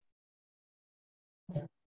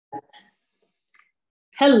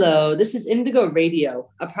Hello, this is Indigo Radio,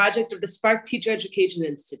 a project of the Spark Teacher Education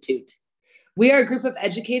Institute. We are a group of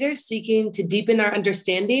educators seeking to deepen our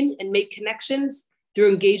understanding and make connections through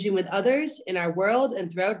engaging with others in our world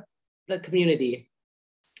and throughout the community.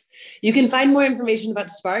 You can find more information about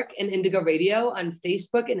Spark and Indigo Radio on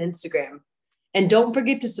Facebook and Instagram. And don't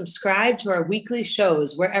forget to subscribe to our weekly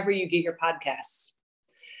shows wherever you get your podcasts.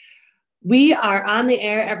 We are on the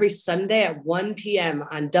air every Sunday at 1 p.m.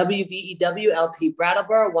 on WVEW-LP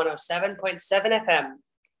Brattleboro 107.7 FM.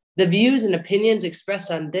 The views and opinions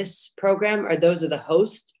expressed on this program are those of the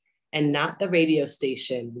host and not the radio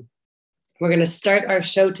station. We're going to start our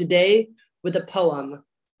show today with a poem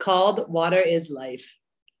called Water is Life.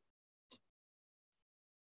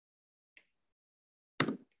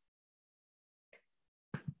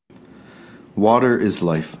 Water is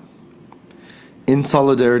life. In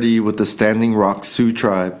solidarity with the Standing Rock Sioux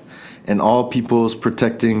tribe and all peoples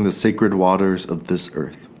protecting the sacred waters of this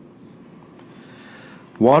earth.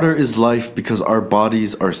 Water is life because our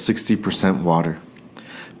bodies are 60% water.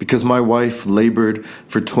 Because my wife labored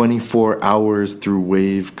for 24 hours through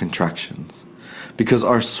wave contractions. Because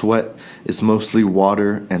our sweat is mostly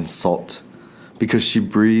water and salt. Because she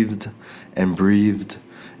breathed and breathed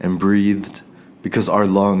and breathed. Because our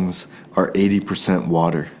lungs are 80%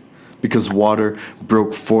 water. Because water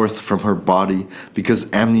broke forth from her body,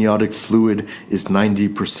 because amniotic fluid is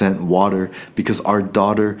 90% water, because our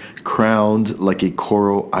daughter crowned like a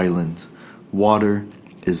coral island. Water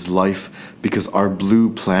is life, because our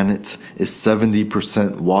blue planet is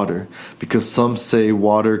 70% water, because some say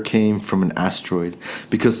water came from an asteroid,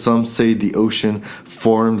 because some say the ocean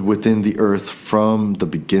formed within the earth from the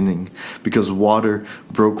beginning, because water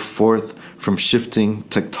broke forth from shifting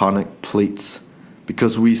tectonic plates,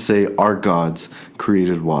 because we say our gods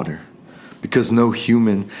created water, because no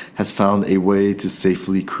human has found a way to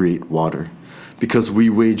safely create water, because we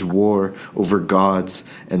wage war over gods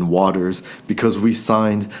and waters, because we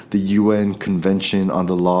signed the UN Convention on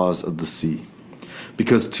the Laws of the Sea,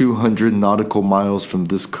 because 200 nautical miles from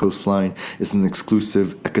this coastline is an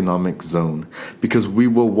exclusive economic zone, because we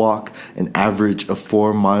will walk an average of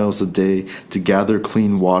 4 miles a day to gather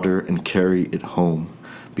clean water and carry it home,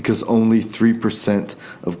 because only 3%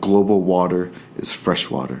 of global water is fresh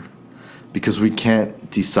water, because we can't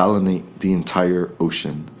desalinate the entire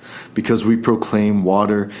ocean, because we proclaim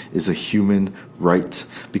water is a human right,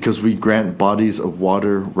 because we grant bodies of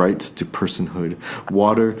water rights to personhood.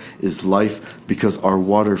 Water is life because our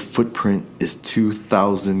water footprint is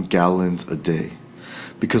 2,000 gallons a day.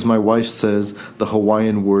 Because my wife says the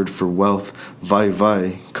Hawaiian word for wealth, vai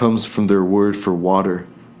vai, comes from their word for water,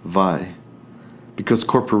 vai. Because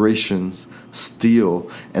corporations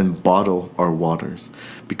steal and bottle our waters.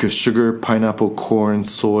 Because sugar, pineapple, corn,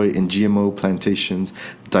 soy, and GMO plantations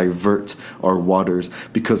divert our waters.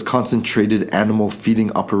 Because concentrated animal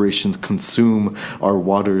feeding operations consume our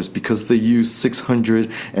waters. Because they use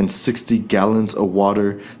 660 gallons of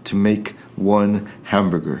water to make one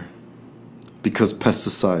hamburger. Because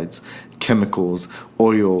pesticides, chemicals,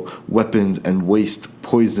 oil, weapons, and waste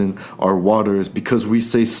poison our waters, because we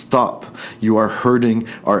say stop, you are hurting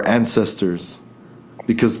our ancestors,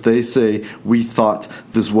 because they say we thought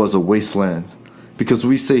this was a wasteland, because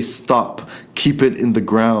we say stop, keep it in the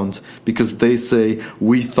ground, because they say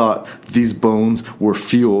we thought these bones were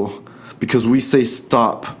fuel, because we say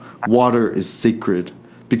stop, water is sacred,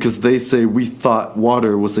 because they say we thought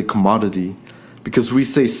water was a commodity, because we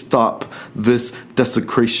say stop this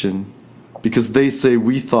desecration, because they say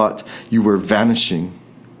we thought you were vanishing,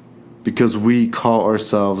 because we call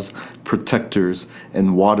ourselves protectors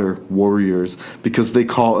and water warriors, because they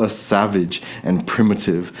call us savage and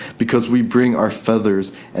primitive, because we bring our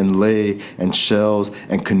feathers and lei and shells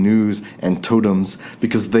and canoes and totems,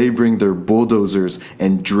 because they bring their bulldozers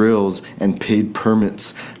and drills and paid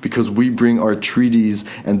permits, because we bring our treaties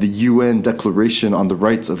and the UN Declaration on the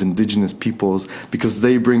Rights of Indigenous Peoples, because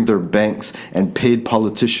they bring their banks and paid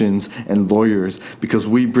politicians and lawyers, because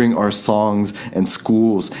we bring our songs and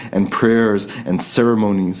schools and prayers and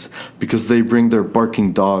ceremonies, because they bring their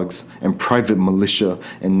barking dogs and private militia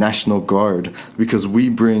and National Guard, because we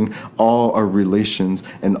bring all our relations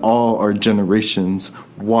and all our generations.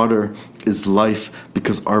 Water is life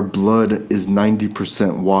because our blood is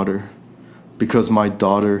 90% water, because my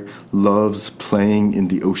daughter loves playing in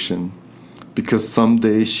the ocean, because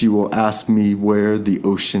someday she will ask me where the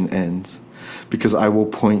ocean ends, because I will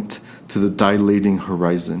point to the dilating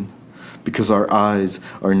horizon, because our eyes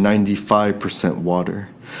are 95% water,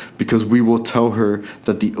 because we will tell her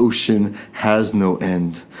that the ocean has no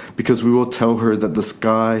end, because we will tell her that the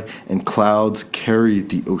sky and clouds carry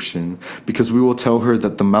the ocean, because we will tell her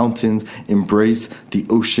that the mountains embrace the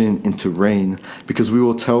ocean into rain, because we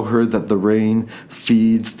will tell her that the rain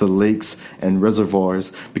feeds the lakes and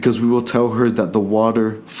reservoirs, because we will tell her that the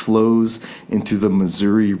water flows into the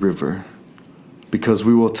Missouri River, because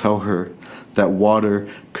we will tell her that water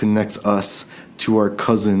connects us to our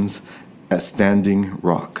cousins at Standing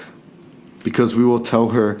Rock, because we will tell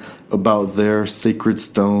her about their sacred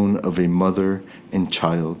stone of a mother and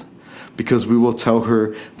child, because we will tell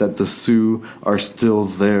her that the Sioux are still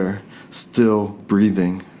there, still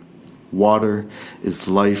breathing. Water is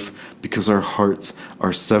life because our hearts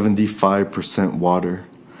are 75% water,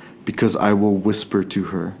 because I will whisper to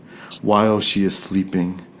her while she is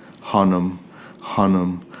sleeping, Hanum,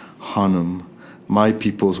 Hanum, Hanum, my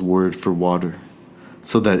people's word for water,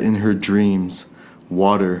 so that in her dreams,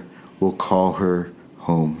 water will call her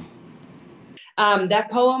home. That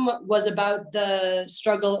poem was about the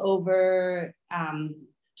struggle over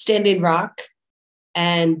Standing Rock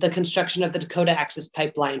and the construction of the Dakota Access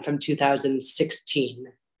Pipeline from 2016.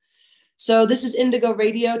 So this is Indigo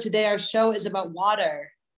Radio. Today our show is about water.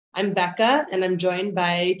 I'm Becca, and I'm joined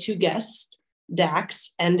by two guests,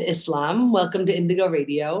 Dax and Islam. Welcome to Indigo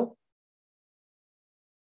Radio.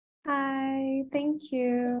 Hi, thank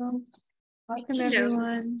you. Welcome,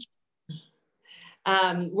 everyone.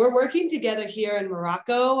 We're working together here in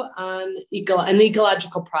Morocco on an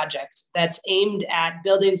ecological project that's aimed at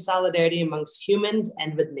building solidarity amongst humans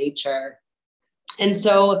and with nature. And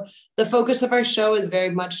so the focus of our show is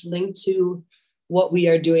very much linked to what we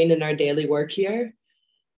are doing in our daily work here.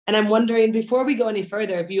 And I'm wondering, before we go any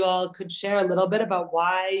further, if you all could share a little bit about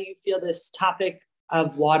why you feel this topic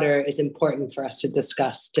of water is important for us to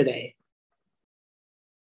discuss today.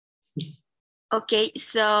 Okay,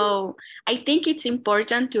 so I think it's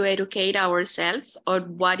important to educate ourselves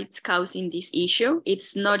on what is causing this issue.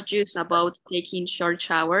 It's not just about taking short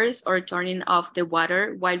showers or turning off the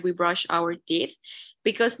water while we brush our teeth,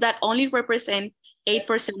 because that only represents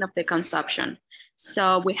 8% of the consumption.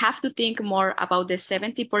 So we have to think more about the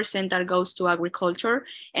 70% that goes to agriculture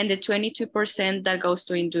and the 22% that goes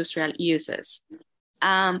to industrial uses.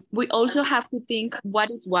 We also have to think, what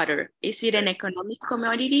is water? Is it an economic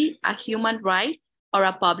commodity, a human right, or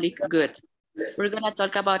a public good? We're gonna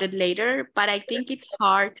talk about it later, but I think it's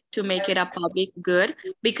hard to make it a public good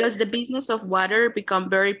because the business of water become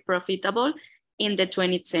very profitable in the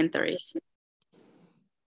 20th centuries.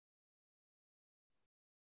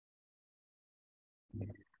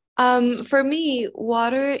 For me,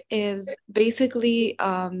 water is basically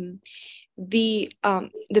the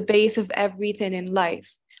base of everything in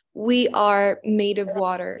life. We are made of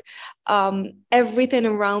water. Everything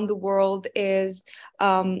around the world is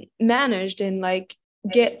managed and like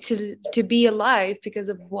get to be alive because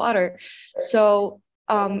of water. So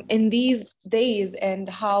in these days and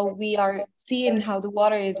how we are seeing how the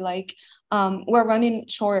water is like, we're running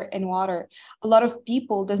short in water. A lot of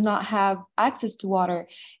people does not have access to water.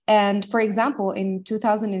 And for example, in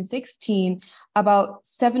 2016, about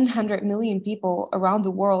 700 million people around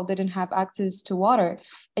the world didn't have access to water.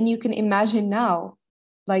 And you can imagine now,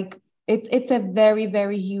 like it's a very,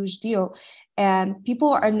 very huge deal. And people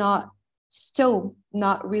are still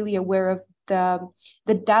not really aware of the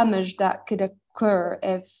damage that could occur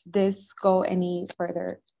if this go any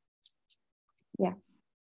further. Yeah.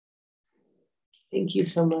 Thank you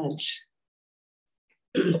so much.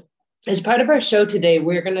 As part of our show today,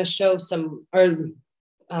 we're going to show some or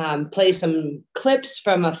play some clips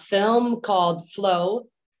from a film called Flow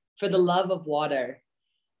for the Love of Water.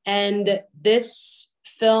 And this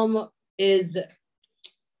film is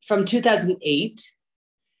from 2008.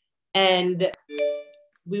 And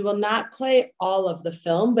we will not play all of the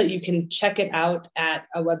film, but you can check it out at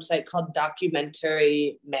a website called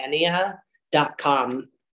documentarymania.com.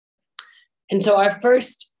 And so our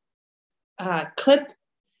first clip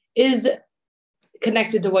is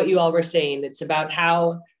connected to what you all were saying. It's about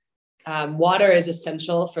how water is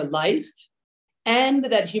essential for life and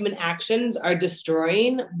that human actions are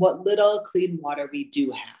destroying what little clean water we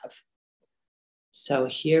do have. So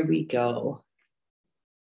here we go.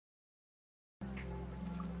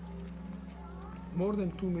 More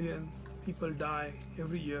than 2 million people die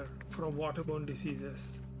every year from waterborne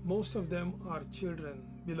diseases. Most of them are children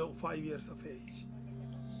below 5 years of age.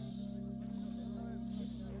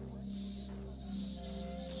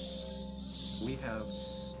 We have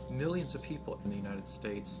millions of people in the United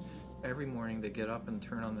States. Every morning they get up and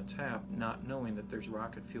turn on the tap not knowing that there's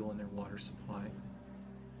rocket fuel in their water supply.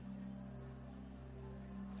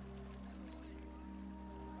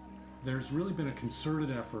 There's really been a concerted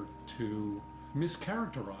effort to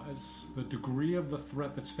mischaracterize the degree of the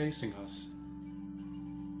threat that's facing us.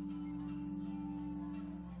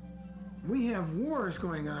 We have wars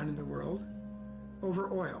going on in the world over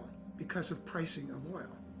oil because of pricing of oil.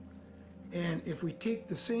 And if we take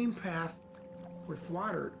the same path with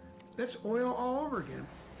water, that's oil all over again.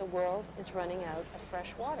 The world is running out of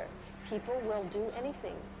fresh water. People will do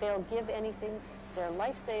anything. They'll give anything, their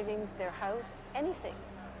life savings, their house, anything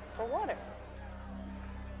for water.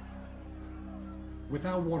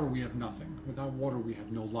 Without water, we have nothing. Without water, we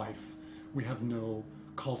have no life. We have no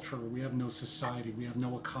culture. We have no society. We have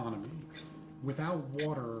no economy. Without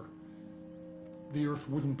water, the earth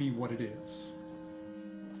wouldn't be what it is.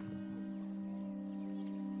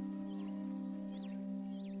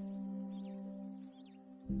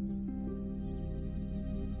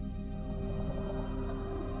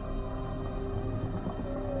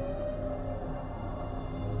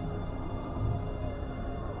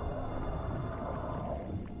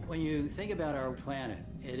 When you think about our planet,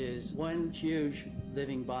 it is one huge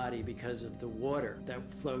living body because of the water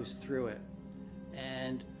that flows through it.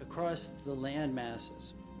 And across the land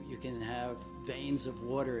masses, you can have veins of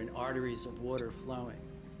water and arteries of water flowing.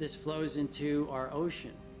 This flows into our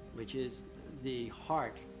ocean, which is the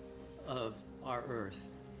heart of our Earth.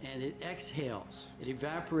 And it exhales. It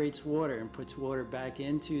evaporates water and puts water back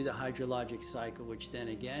into the hydrologic cycle, which then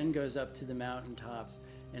again goes up to the mountaintops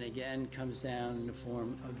and again comes down in the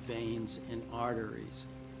form of veins and arteries.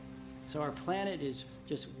 So our planet is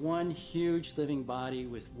just one huge living body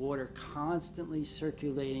with water constantly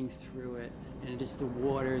circulating through it, and it is the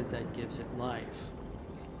water that gives it life.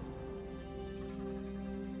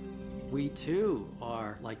 We too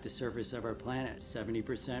are like the surface of our planet,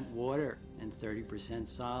 70% water and 30%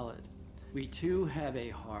 solid. We too have a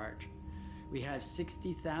heart. We have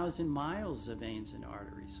 60,000 miles of veins and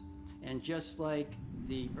arteries. And just like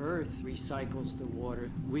the earth recycles the water,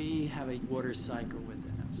 we have a water cycle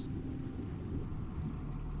within us.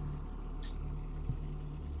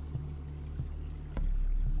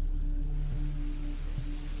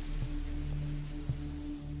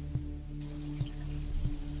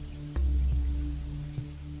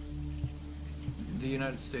 The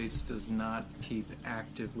United States does not keep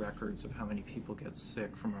active records of how many people get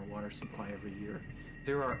sick from our water supply every year.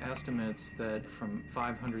 There are estimates that from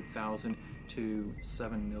 500,000 to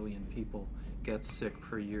 7 million people get sick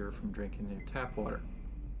per year from drinking their tap water.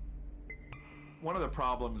 One of the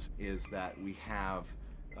problems is that we have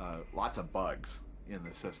lots of bugs in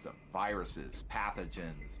the system. Viruses,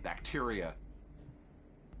 pathogens, bacteria.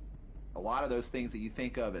 A lot of those things that you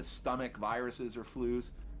think of as stomach viruses or flus,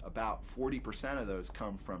 about 40% of those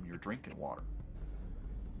come from your drinking water.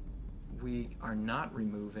 We are not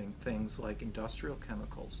removing things like industrial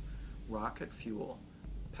chemicals, rocket fuel,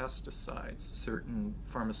 pesticides, certain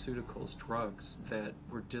pharmaceuticals, drugs that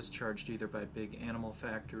were discharged either by big animal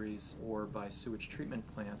factories or by sewage treatment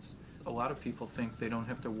plants. A lot of people think they don't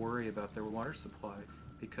have to worry about their water supply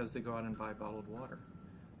because they go out and buy bottled water.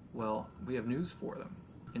 Well, we have news for them.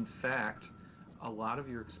 In fact, a lot of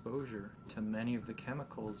your exposure to many of the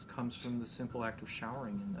chemicals comes from the simple act of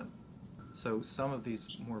showering in them. So some of these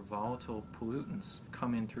more volatile pollutants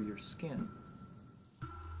come in through your skin.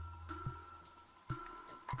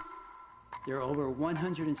 There are over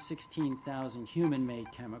 116,000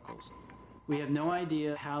 human-made chemicals. We have no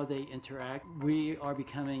idea how they interact. We are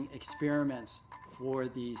becoming experiments for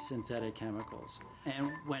these synthetic chemicals.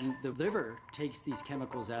 And when the liver takes these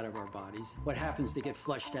chemicals out of our bodies, what happens? They get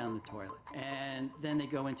flushed down the toilet. And then they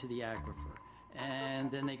go into the aquifer. And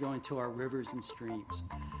then they go into our rivers and streams.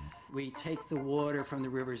 We take the water from the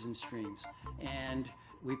rivers and streams and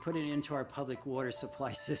we put it into our public water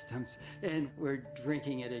supply systems, and we're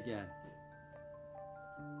drinking it again.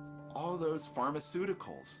 All those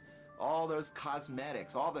pharmaceuticals, all those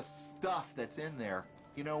cosmetics, all the stuff that's in there,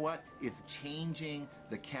 you know what? It's changing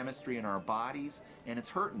the chemistry in our bodies, and it's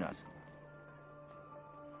hurting us.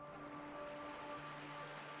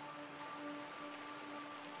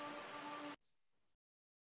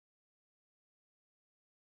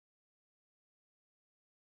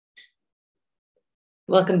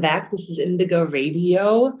 Welcome back. This is Indigo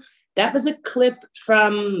Radio. That was a clip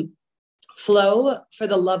from Flow for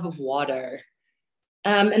the Love of Water.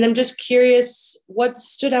 And I'm just curious, what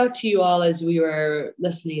stood out to you all as we were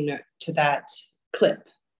listening to that clip?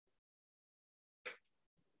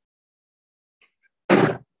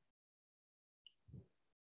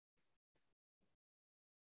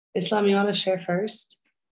 Islam, you want to share first?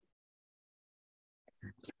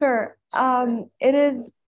 Sure.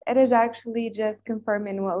 It is actually just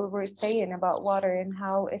confirming what we were saying about water and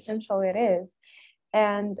how essential it is.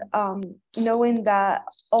 And knowing that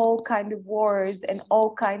all kind of wars and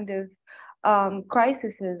all kind of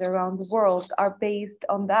crises around the world are based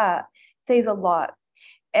on that says a lot.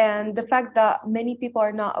 And the fact that many people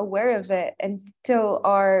are not aware of it and still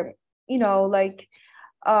are, you know, like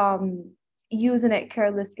using it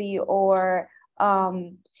carelessly or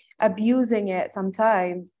abusing it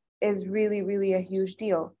sometimes is really, really a huge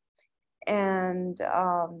deal. And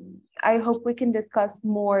I hope we can discuss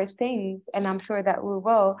more things, and I'm sure that we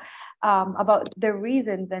will, about the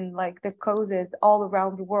reasons and like the causes all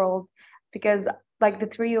around the world, because like the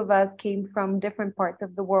three of us came from different parts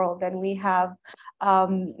of the world, and we have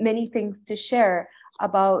many things to share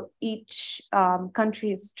about each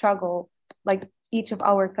country's struggle, like each of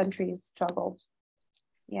our countries' struggle.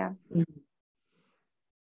 Yeah.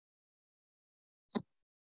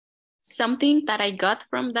 Something that I got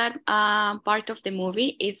from that part of the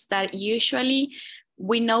movie is that usually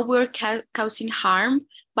we know we're causing harm,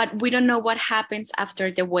 but we don't know what happens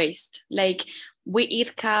after the waste. Like we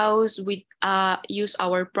eat cows, we use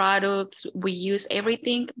our products, we use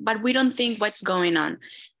everything, but we don't think what's going on.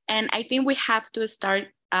 And I think we have to start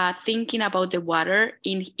thinking about the water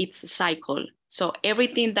in its cycle. So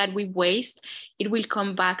everything that we waste, it will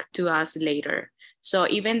come back to us later. So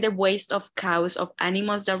even the waste of cows, of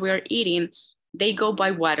animals that we are eating, they go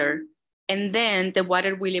by water. And then the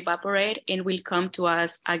water will evaporate and will come to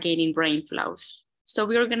us again in rainflows. So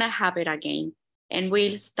we're gonna have it again. And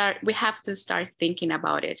we have to start thinking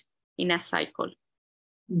about it in a cycle.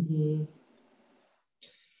 Mm-hmm.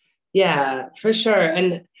 Yeah, for sure.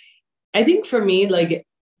 And I think for me, like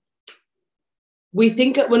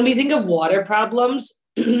when we think of water problems,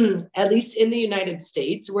 at least in the United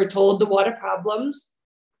States, we're told the water problems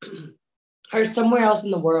are somewhere else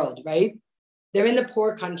in the world, right? They're in the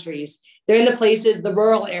poor countries. They're in the places, the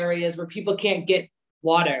rural areas where people can't get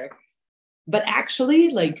water. But actually,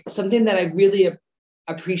 like something that I really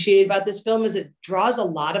appreciate about this film is it draws a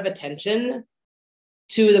lot of attention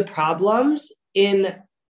to the problems in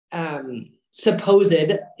supposed,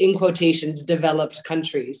 in quotations, developed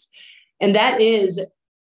countries. And that is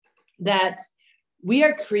that we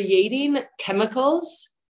are creating chemicals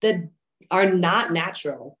that are not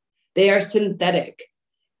natural. They are synthetic.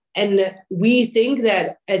 And we think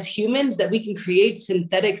that as humans that we can create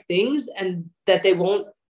synthetic things and that they won't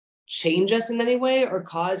change us in any way or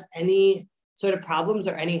cause any sort of problems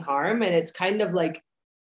or any harm. And it's kind of like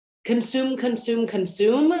consume.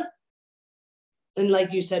 And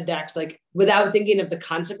like you said, Dax, like without thinking of the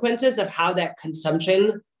consequences of how that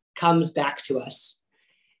consumption comes back to us.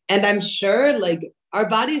 And I'm sure like our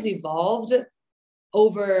bodies evolved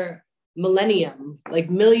over millennium, like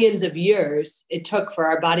millions of years it took for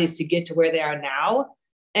our bodies to get to where they are now.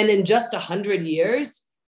 And in just 100 years,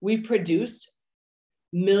 we've produced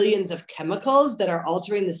millions of chemicals that are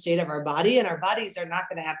altering the state of our body, and our bodies are not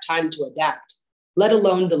going to have time to adapt, let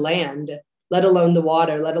alone the land, let alone the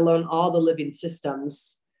water, let alone all the living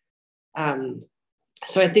systems.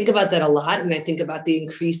 So I think about that a lot. And I think about the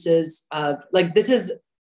increases of like, this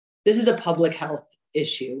is a public health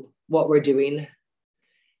issue, what we're doing.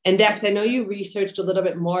 And Dax, I know you researched a little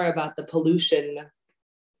bit more about the pollution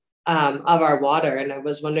of our water. And I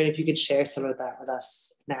was wondering if you could share some of that with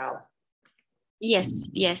us now.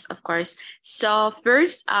 Yes, of course. So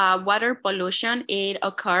first, water pollution, it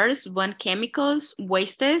occurs when chemicals,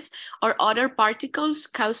 wastes, or other particles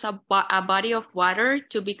cause a body of water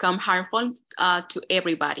to become harmful to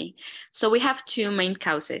everybody. So we have two main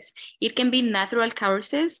causes. It can be natural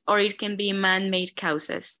causes or it can be man-made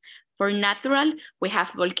causes. For natural, we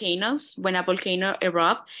have volcanoes. When a volcano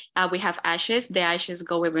erupts, we have ashes. The ashes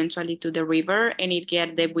go eventually to the river and it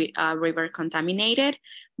gets the river contaminated.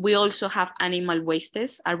 We also have animal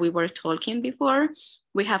wastes, as we were talking before.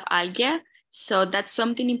 We have algae. So that's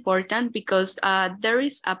something important because there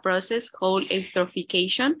is a process called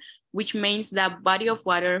eutrophication, which means that body of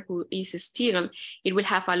water who is still, it will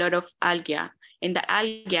have a lot of algae. And the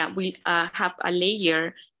algae will have a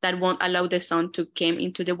layer that won't allow the sun to come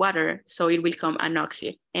into the water, so it will become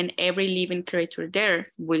anoxic, and every living creature there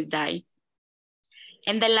will die.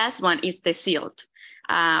 And the last one is the silt.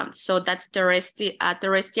 So that's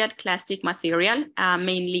terrestrial plastic material,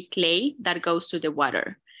 mainly clay that goes to the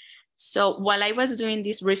water. So while I was doing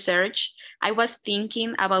this research, I was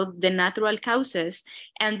thinking about the natural causes,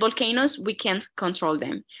 and volcanoes, we can't control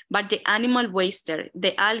them, but the animal waste,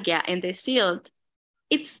 the algae and the silt,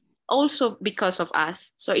 it's also because of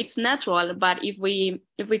us. So it's natural, but if we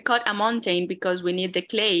cut a mountain because we need the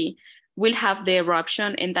clay, we'll have the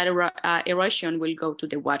eruption, and that erosion will go to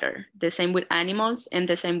the water. The same with animals and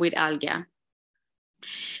the same with algae.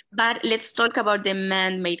 But let's talk about the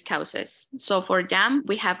man-made causes. So for them,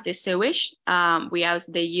 we have the sewage, we have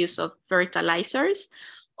the use of fertilizers,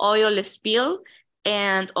 oil spill,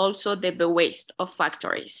 and also the waste of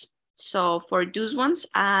factories. So for those ones,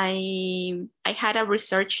 I had a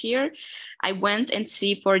research here. I went and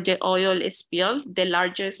see for the oil spill, the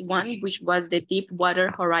largest one, which was the Deepwater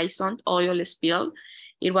Horizon oil spill.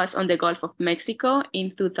 It was on the Gulf of Mexico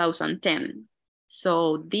in 2010.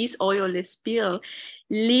 So this oil spill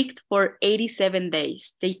leaked for 87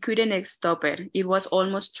 days. They couldn't stop it. It was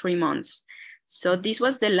almost 3 months. So this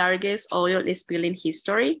was the largest oil spill in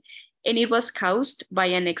history, and it was caused by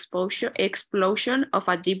an explosion of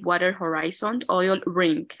a Deepwater Horizon oil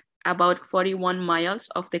ring, about 41 miles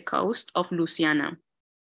off the coast of Louisiana.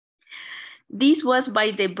 This was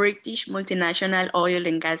by the British multinational oil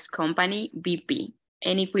and gas company, BP.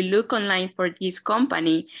 And if we look online for this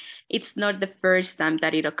company, it's not the first time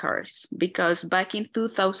that it occurs, because back in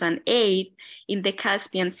 2008, in the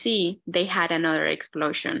Caspian Sea, they had another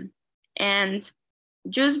explosion. And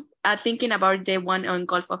just thinking about the one on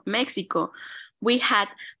Gulf of Mexico, we had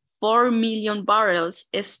 4 million barrels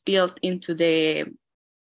spilled into the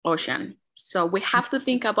ocean. So we have to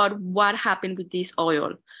think about what happened with this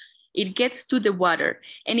oil. It gets to the water,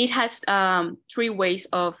 and it has 3 ways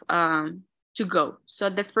of to go. So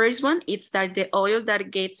the first one is that the oil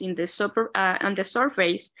that gets in the on the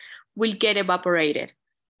surface will get evaporated.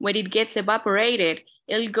 When it gets evaporated,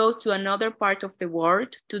 it'll go to another part of the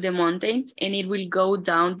world, to the mountains, and it will go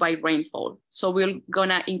down by rainfall. So we're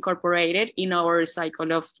gonna incorporate it in our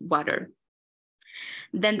cycle of water.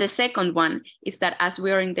 Then the second one is that as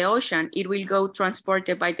we are in the ocean, it will go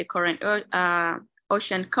transported by the current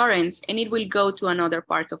ocean currents, and it will go to another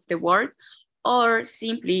part of the world, or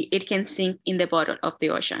simply it can sink in the bottom of the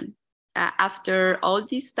ocean. After all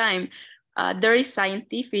this time, there is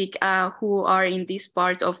scientific who are in this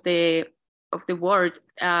part of the world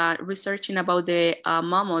researching about the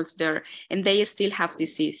mammals there, and they still have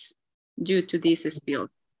disease due to this spill.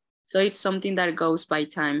 So it's something that goes by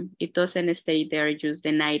time. It doesn't stay there just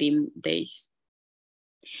the 90 days.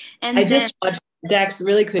 And I just watched, Dax,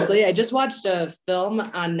 really quickly, I just watched a film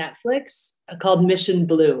on Netflix called Mission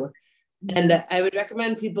Blue. And I would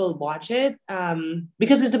recommend people watch it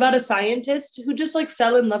because it's about a scientist who just like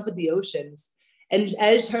fell in love with the oceans. And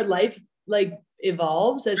as her life like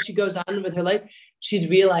evolves, as she goes on with her life, she's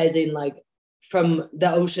realizing like from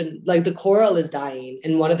the ocean, like the coral is dying.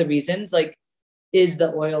 And one of the reasons like is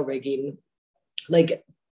the oil rigging. Like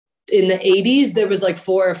in the 80s, there was like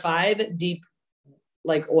 4 or 5 deep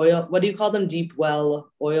like oil, what do you call them? Deep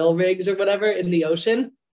well oil rigs or whatever in the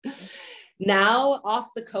ocean. Now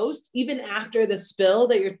off the coast, even after the spill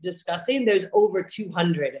that you're discussing, there's over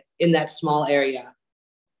 200 in that small area.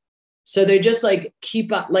 So they're just like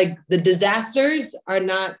keep up, like the disasters are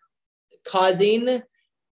not causing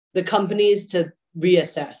the companies to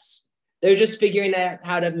reassess. They're just figuring out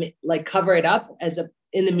how to like cover it up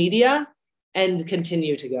in the media and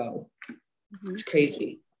continue to go. Mm-hmm. It's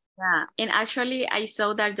crazy. Yeah, and actually I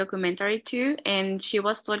saw that documentary too, and she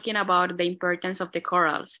was talking about the importance of the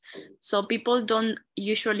corals. So people don't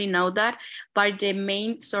usually know that, but the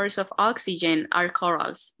main source of oxygen are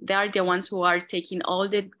corals. They are the ones who are taking all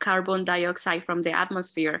the carbon dioxide from the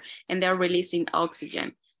atmosphere and they're releasing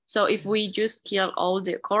oxygen. So if we just kill all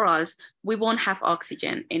the corals, we won't have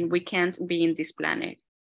oxygen and we can't be in this planet.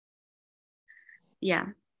 Yeah,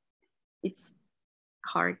 it's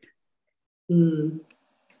hard. Mm.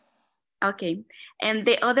 Okay, and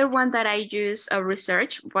the other one that I used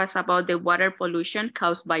research was about the water pollution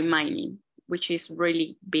caused by mining, which is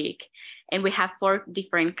really big. And we have 4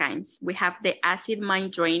 different kinds. We have the acid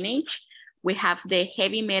mine drainage, we have the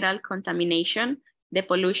heavy metal contamination, the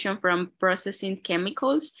pollution from processing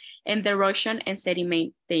chemicals, and the erosion and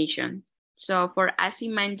sedimentation. So for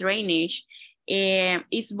acid mine drainage,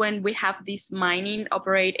 it's when we have this mining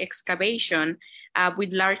operate excavation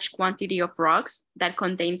with large quantity of rocks that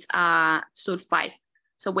contains sulfide.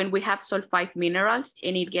 So when we have sulfide minerals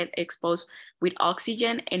and it gets exposed with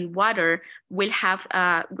oxygen and water, we'll have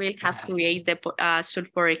create the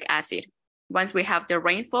sulfuric acid. Once we have the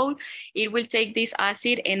rainfall, it will take this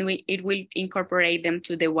acid and it will incorporate them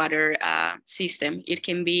to the water system. It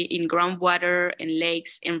can be in groundwater, in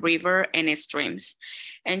lakes, in river, and in streams.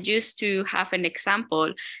 And just to have an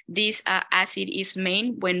example, this acid is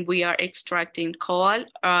made when we are extracting coal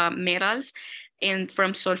metals and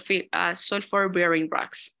from sulfur-bearing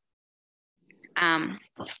rocks. The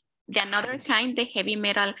another kind, the heavy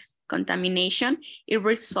metal contamination, it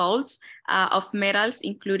results of metals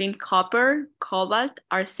including copper, cobalt,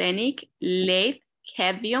 arsenic, lead,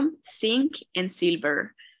 cadmium, zinc, and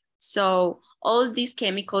silver. So all these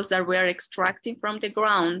chemicals that we are extracting from the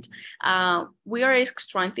ground, we are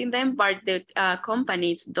extracting them, but the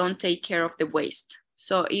companies don't take care of the waste.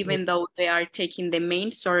 So even though they are taking the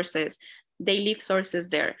main sources, they leave sources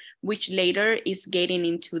there, which later is getting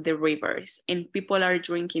into the rivers, and people are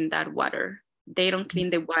drinking that water. They don't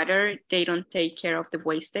clean the water, they don't take care of the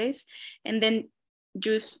wastes, and then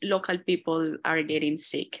just local people are getting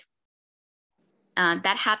sick.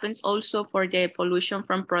 That happens also for the pollution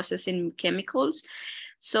from processing chemicals.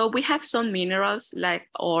 So we have some minerals like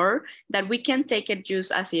ore that we can take it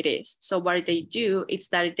just as it is. So what they do is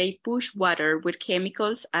that they push water with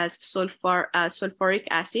chemicals as sulfuric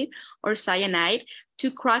acid or cyanide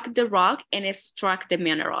to crack the rock and extract the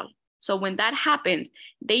mineral. So when that happened,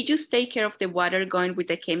 they just take care of the water going with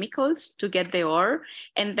the chemicals to get the ore,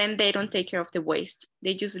 and then they don't take care of the waste.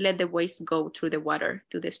 They just let the waste go through the water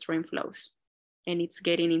to the stream flows. And it's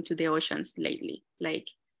getting into the oceans lately. Like,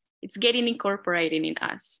 it's getting incorporated in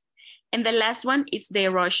us. And the last one is the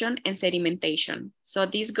erosion and sedimentation. So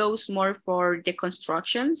this goes more for the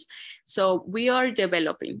constructions. So we are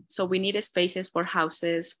developing. So we need spaces for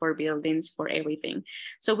houses, for buildings, for everything.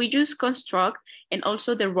 So we just construct, and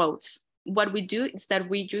also the roads. What we do is that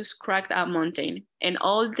we just crack a mountain, and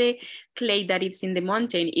all the clay that is in the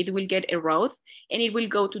mountain, it will get eroded and it will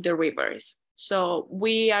go to the rivers. So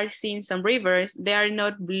we are seeing some rivers, they are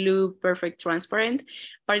not blue, perfect, transparent,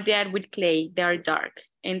 but they are with clay, they are dark.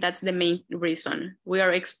 And that's the main reason. We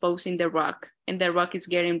are exposing the rock, and the rock is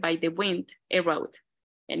getting by the wind, erode,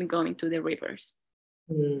 and going to the rivers.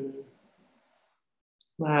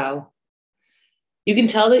 Wow. You can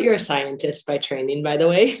tell that you're a scientist by training, by the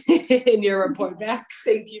way, in your report back.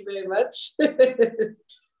 Thank you very much.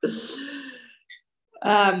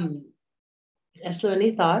 Eslo, any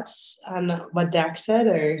thoughts on what Dax said,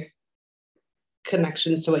 or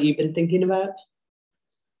connections to what you've been thinking about?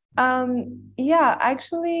 Yeah,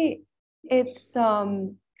 actually, it's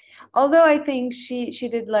although I think she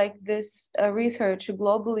did like this research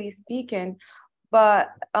globally speaking, but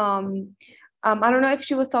I don't know if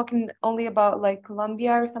she was talking only about like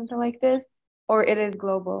Colombia or something like this, or it is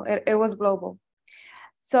global. It was global.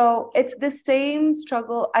 So it's the same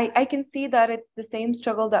struggle. I can see that it's the same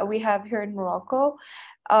struggle that we have here in Morocco,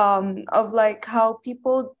 of like how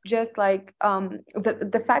people just like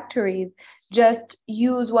the factories just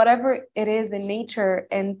use whatever it is in nature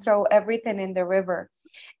and throw everything in the river.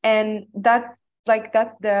 And that's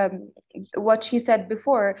the what she said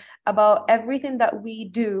before about everything that we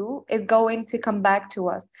do is going to come back to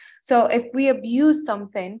us. So if we abuse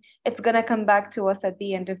something, it's gonna come back to us at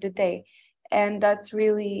the end of the day. And that's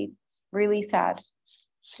really, really sad.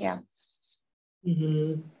 Yeah.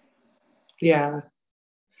 Mm-hmm. Yeah.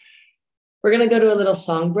 We're going to go to a little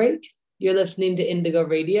song break. You're listening to Indigo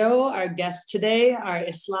Radio. Our guests today are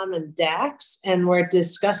Islam and Dax, and we're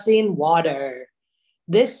discussing water.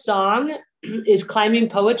 This song is Climbing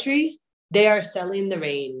Poetry. They Are Selling the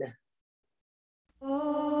Rain.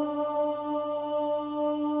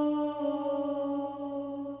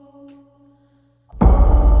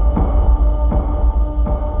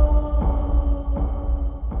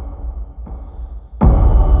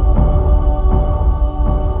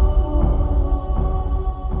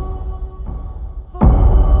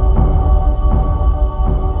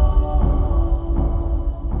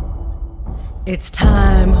 It's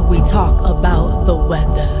time we talk about the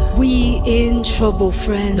weather. We in trouble,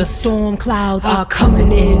 friends. The storm clouds are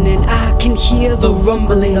coming in, and I can hear the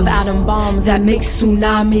rumbling of atom bombs that make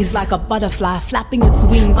tsunamis. Like a butterfly flapping its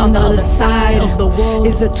wings on the other side of the world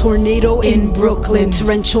is a tornado in Brooklyn,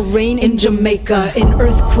 torrential rain in Jamaica, an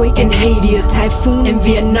earthquake in Haiti, a typhoon in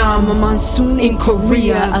Vietnam, a monsoon in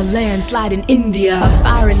Korea, a landslide in India, a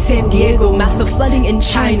fire in San Diego, massive flooding in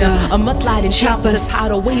China, a mudslide in Chiapas, a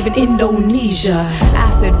tidal wave in Indonesia,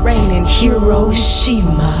 acid rain in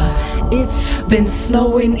Hiroshima. It's been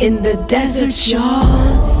snowing in the desert,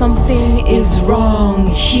 y'all. Something is wrong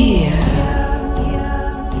here.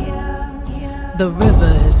 The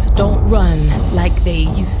rivers don't run like they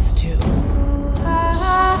used to.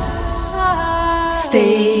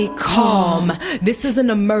 Stay calm. This is an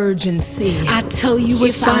emergency. I tell you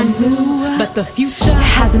if I knew, but the future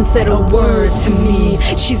hasn't said a word to me.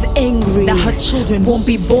 She's angry that her children won't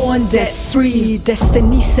be born debt-free.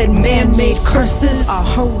 Destiny said man-made curses are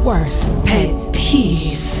her worst pet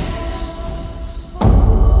peeve.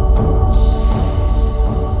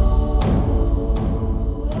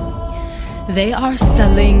 They are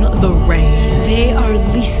selling the rain. They are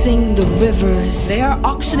leasing the rivers. They are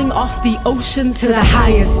auctioning off the oceans to the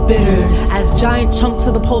highest bidders. As giant chunks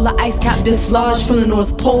of the polar ice cap dislodge from the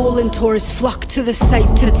North Pole and tourists flock to the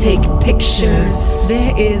site to take pictures.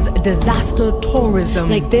 There is disaster tourism.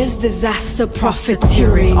 Like there's disaster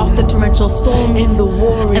profiteering off the torrential storms and the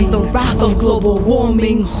warring and the wrath of global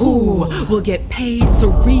warming. Who will get paid to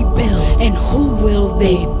rebuild? And who will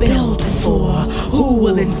they build for? Who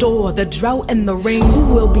will endure the drought and the rain? Who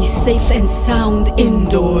will be safe and sound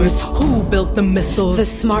indoors? Who built the missiles, the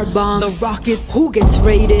smart bombs, the rockets? Who gets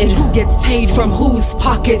raided? And who gets paid from whose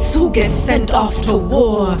pockets? Who gets sent off to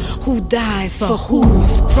war? Who dies for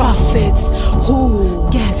whose profits? Who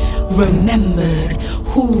gets remembered?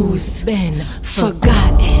 Who's been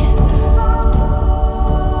forgotten?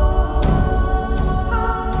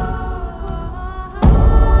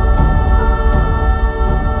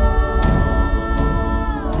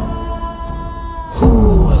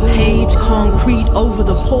 Concrete over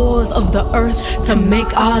the pores of the earth to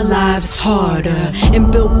make our lives harder, and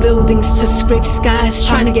build buildings to scrape skies,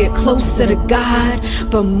 trying to get closer to God,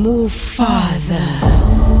 but move farther.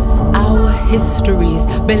 Our history's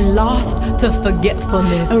been lost to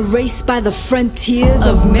forgetfulness, erased by the frontiers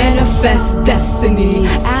of manifest destiny,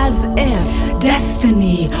 as if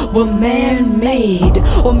destiny were man-made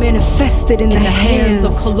or manifested in the hands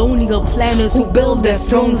of colonial planners who build their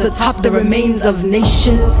thrones atop the remains of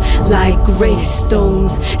nations like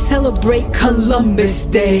gravestones. Celebrate Columbus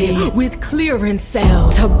Day with clearance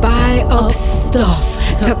sales to buy up stuff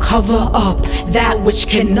to cover up that which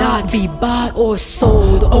cannot be bought or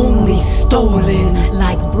sold, only stolen,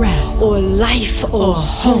 like breath or life or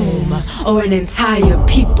home or an entire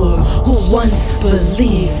people who once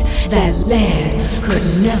believed that land could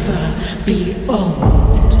never be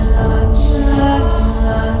owned.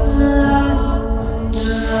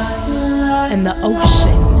 And the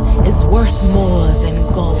ocean is worth more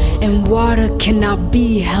than gold. And water cannot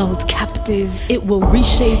be held captive. It will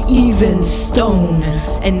reshape even stone.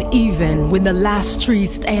 And even when the last tree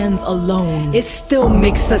stands alone, it still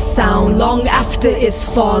makes a sound long after it's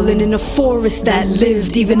fallen, in a forest that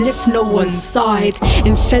lived even if no one saw it,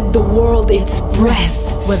 and fed the world its breath.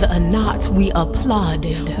 Whether or not we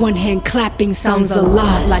applauded, one hand clapping sounds a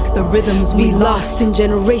lot like the rhythms we lost in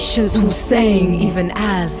generations who sang even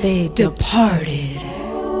as they departed.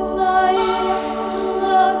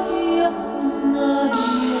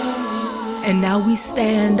 And now we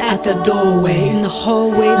stand at the doorway. In the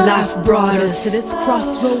hallway, life brought us to this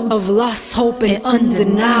crossroads of lost hope and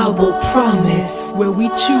undeniable promise, where we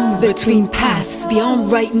choose between paths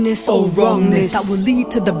beyond rightness or wrongness that will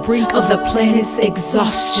lead to the brink of the planet's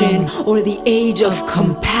exhaustion, or the age of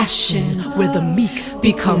compassion, where the meek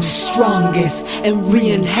become strongest and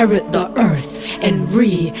re-inherit the earth and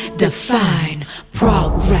redefine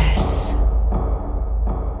progress.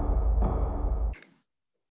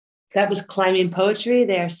 That was Climbing Poetry.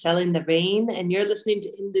 They are selling the rain. And you're listening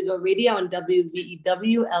to Indigo Radio on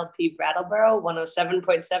WVEW LP Brattleboro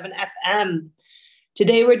 107.7 FM.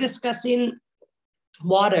 Today we're discussing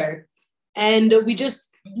water. And we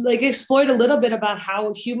just explored a little bit about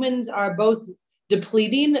how humans are both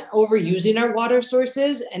depleting, overusing our water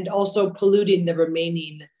sources, and also polluting the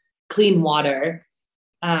remaining clean water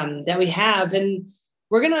that we have. And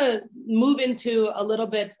we're going to move into a little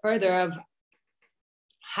bit further of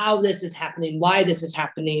how this is happening, why this is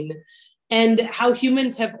happening, and how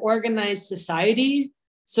humans have organized society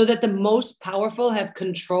so that the most powerful have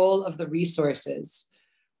control of the resources.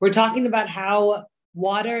 We're talking about how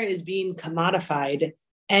water is being commodified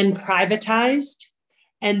and privatized,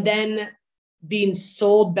 and then being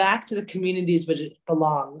sold back to the communities which it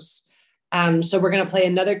belongs. So we're going to play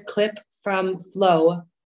another clip from Flow,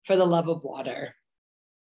 For the Love of Water.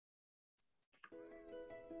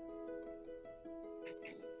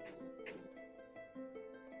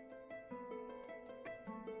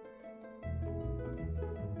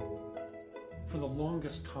 For the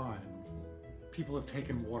longest time, people have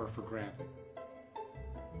taken water for granted.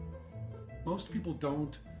 Most people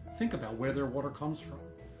don't think about where their water comes from.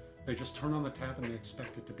 They just turn on the tap and they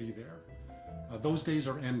expect it to be there. Those days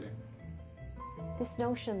are ending. This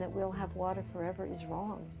notion that we'll have water forever is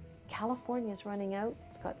wrong. California's running out.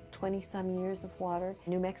 It's got 20-some years of water.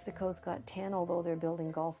 New Mexico's got 10, although they're building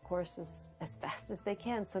golf courses as fast as they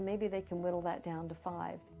can, so maybe they can whittle that down to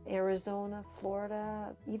 5. Arizona,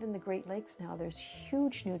 Florida, even the Great Lakes now, there's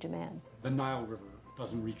huge new demand. The Nile River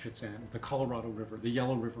doesn't reach its end. The Colorado River, the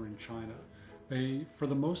Yellow River in China, they, for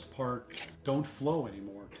the most part, don't flow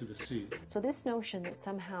anymore to the sea. So this notion that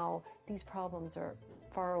somehow these problems are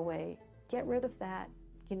far away, get rid of that.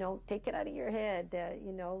 take it out of your head,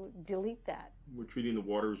 delete that. We're treating the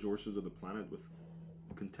water resources of the planet with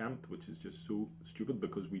contempt, which is just so stupid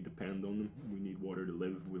because we depend on them. We need water to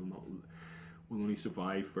live. We'll only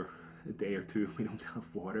survive for a day or two if we don't have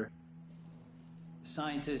water.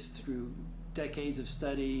 Scientists, through decades of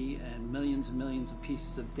study and millions of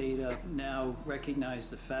pieces of data, now recognize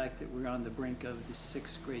the fact that we're on the brink of the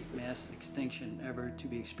 6th great mass extinction ever to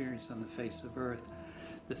be experienced on the face of Earth.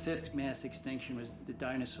 The 5th mass extinction was the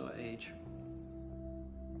dinosaur age.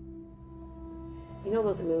 You know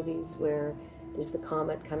those movies where there's the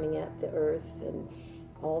comet coming at the Earth and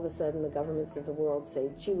all of a sudden the governments of the world say,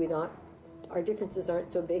 gee, our differences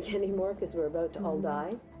aren't so big anymore because we're about to all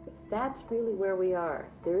die? That's really where we are.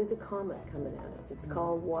 There is a comet coming at us. It's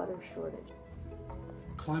called water shortage.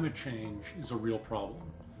 Climate change is a real problem.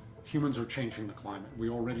 Humans are changing the climate. We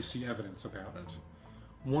already see evidence about it.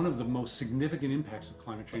 One of the most significant impacts of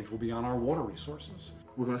climate change will be on our water resources.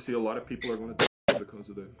 We're going to see a lot of people are going to die because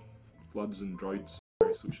of the floods and droughts,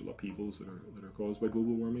 social upheavals that are caused by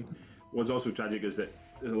global warming. What's also tragic is that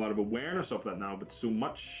there's a lot of awareness of that now, but so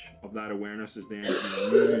much of that awareness is then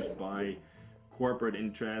used by corporate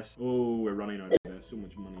interests. Oh, we're running out of so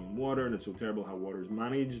much money in water and it's so terrible how water is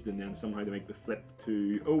managed, and then somehow they make the flip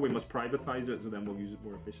to, oh, we must privatize it so then we'll use it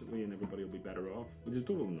more efficiently and everybody will be better off, which is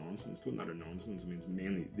total nonsense, total utter nonsense. I mean, it's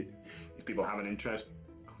mainly these people have an interest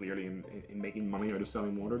clearly in making money out of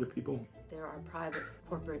selling water to people. There are private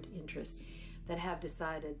corporate interests that have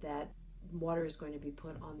decided that water is going to be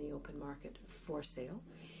put on the open market for sale.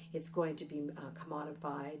 It's going to be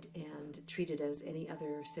commodified and treated as any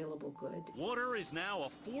other saleable good. Water is now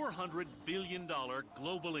a $400 billion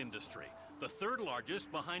global industry, the 3rd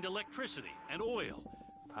largest behind electricity and oil.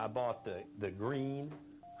 I bought the green,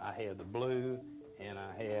 I have the blue, and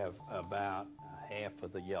I have about half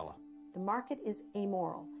of the yellow. The market is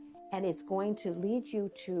amoral, and it's going to lead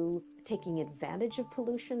you to taking advantage of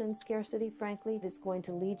pollution and scarcity, frankly. It's going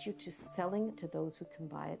to lead you to selling to those who can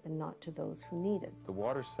buy it and not to those who need it. The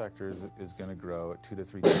water sector is going to grow at 2 to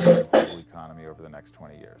 3 times the global economy over the next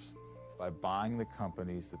 20 years. By buying the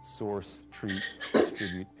companies that source, treat,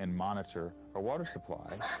 distribute, and monitor our water supply,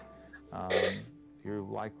 you're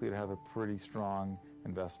likely to have a pretty strong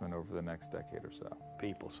investment over the next decade or so.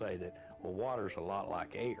 People say that, well, water's a lot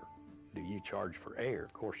like air. Do you charge for air?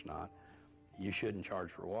 Of course not. You shouldn't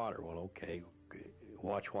charge for water. Well, okay,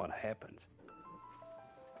 watch what happens.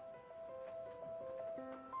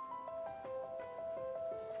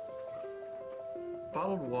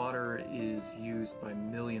 Bottled water is used by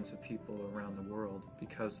millions of people around the world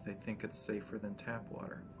because they think it's safer than tap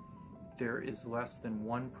water. There is less than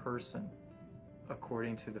one person,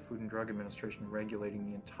 according to the Food and Drug Administration, regulating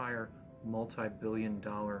the entire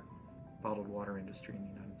multi-billion-dollar bottled water industry in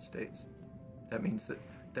the United States. That means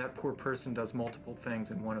that poor person does multiple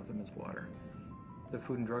things and one of them is water. The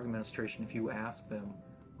Food and Drug Administration, if you ask them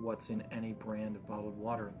what's in any brand of bottled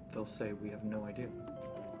water, they'll say, we have no idea.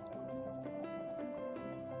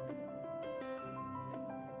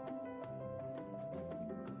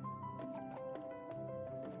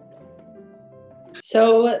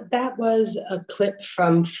 So that was a clip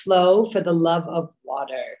from Flow for the Love of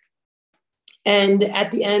Water. And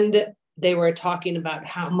at the end, they were talking about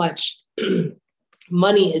how much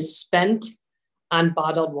money is spent on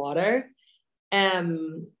bottled water.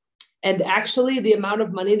 And actually, the amount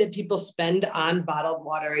of money that people spend on bottled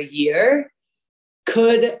water a year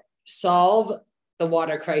could solve the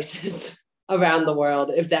water crisis around the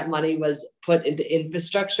world if that money was put into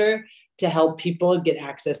infrastructure to help people get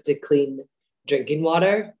access to clean drinking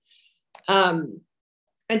water. And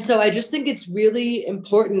so I just think it's really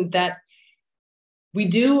important that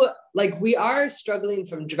we are struggling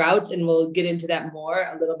from droughts, and we'll get into that more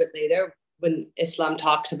a little bit later when Islam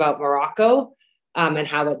talks about Morocco and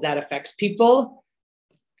how that affects people.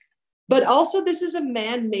 But also, this is a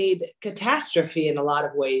man-made catastrophe in a lot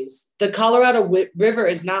of ways. The Colorado River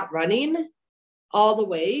is not running all the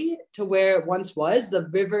way to where it once was. The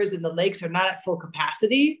rivers and the lakes are not at full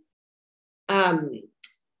capacity.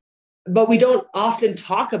 But we don't often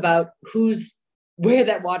talk about where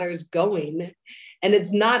that water is going. And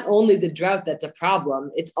it's not only the drought that's a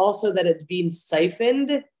problem, it's also that it's being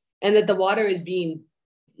siphoned and that the water is being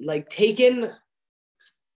taken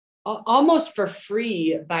almost for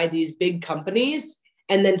free by these big companies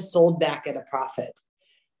and then sold back at a profit.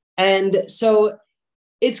 And so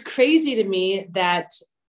it's crazy to me that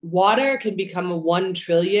water can become a $1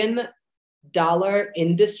 trillion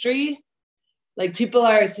industry. People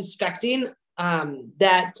are suspecting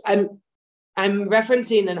that I'm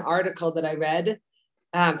referencing an article that I read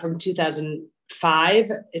from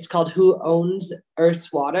 2005. It's called Who Owns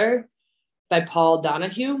Earth's Water? by Paul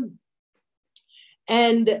Donahue.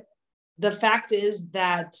 And the fact is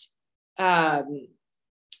that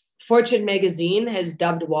Fortune magazine has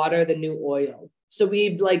dubbed water the new oil. So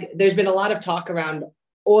there's been a lot of talk around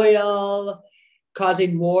oil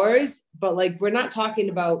causing wars, but we're not talking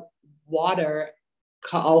about water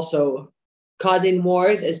also causing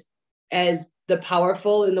wars as the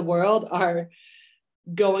powerful in the world are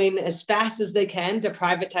going as fast as they can to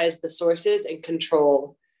privatize the sources and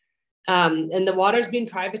control. And the water is being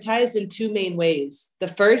privatized in two main ways. The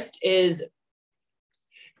first is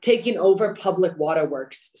taking over public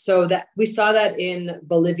waterworks. So that we saw that in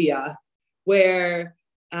Bolivia, where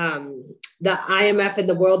the IMF and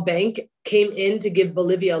the World Bank came in to give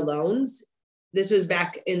Bolivia loans. This was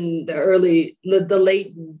back in the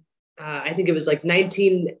late, I think it was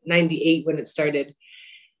 1998 when it started.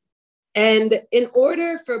 And in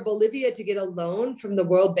order for Bolivia to get a loan from the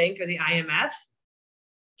World Bank or the IMF,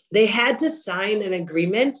 they had to sign an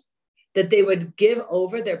agreement that they would give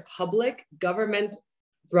over their public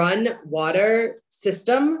government-run water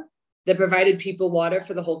system that provided people water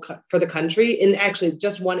for the country. In actually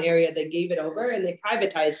just one area, they gave it over and they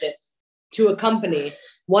privatized it to a company.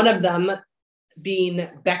 One of them being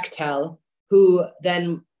Bechtel, who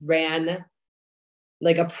then ran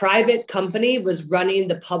a private company was running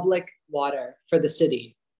the public water for the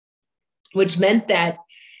city, which meant that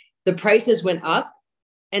the prices went up.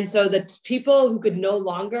 And so the people who could no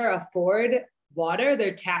longer afford water,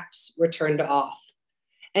 their taps were turned off.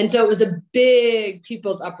 And so it was a big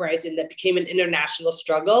people's uprising that became an international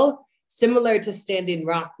struggle, similar to Standing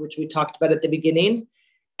Rock, which we talked about at the beginning.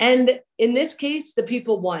 And in this case, the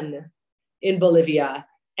people won in Bolivia.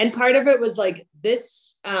 And part of it was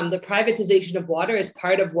this, the privatization of water is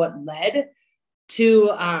part of what led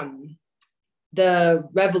to the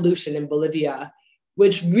revolution in Bolivia,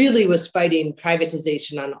 which really was fighting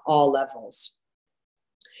privatization on all levels.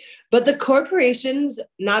 But the corporations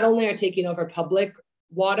not only are taking over public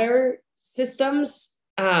water systems,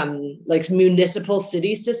 like municipal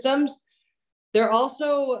city systems, they're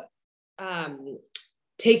also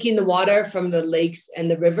taking the water from the lakes and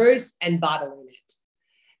the rivers and bottling it.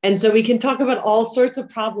 And so we can talk about all sorts of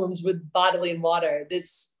problems with bottling water.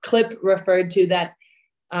 This clip referred to that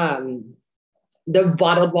the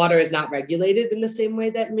bottled water is not regulated in the same way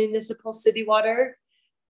that municipal city water.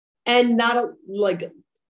 And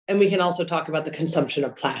and we can also talk about the consumption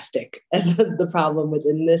of plastic as the problem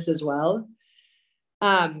within this as well.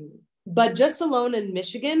 But just alone in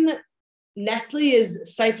Michigan, Nestle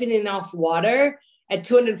is siphoning off water at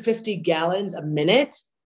 250 gallons a minute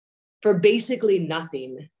for basically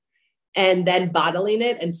nothing, and then bottling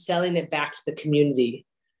it and selling it back to the community,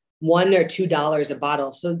 $1 or $2 a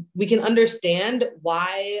bottle. So we can understand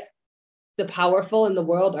why the powerful in the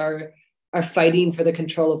world are fighting for the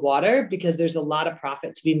control of water, because there's a lot of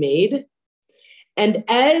profit to be made. And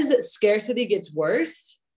as scarcity gets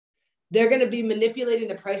worse, they're going to be manipulating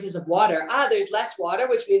the prices of water. There's less water,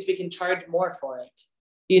 which means we can charge more for it,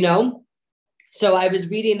 So I was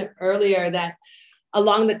reading earlier that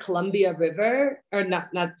along the Columbia River, or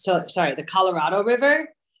the Colorado River,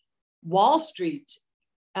 Wall Street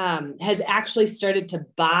has actually started to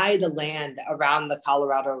buy the land around the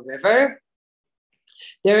Colorado River.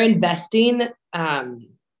 They're investing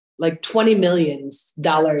 $20 million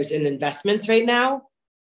in investments right now.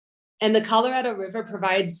 And the Colorado River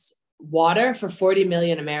provides water for 40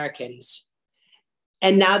 million Americans.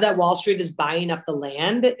 And now that Wall Street is buying up the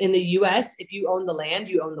land in the US, if you own the land,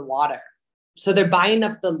 you own the water. So they're buying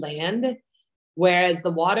up the land, whereas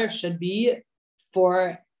the water should be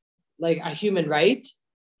for a human right,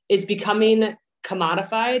 is becoming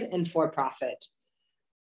commodified and for profit.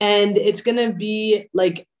 And it's going to be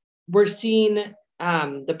we're seeing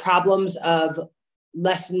the problems of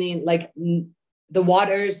lessening, the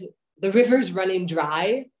rivers running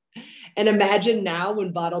dry. And imagine now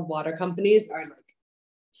when bottled water companies are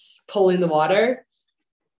pulling the water,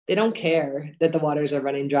 they don't care that the waters are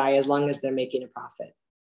running dry as long as they're making a profit.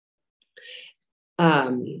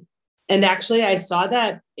 And actually I saw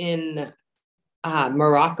that in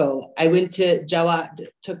Morocco. I went to Jawad,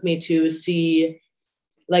 took me to see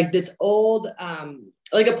this old,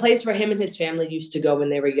 a place where him and his family used to go when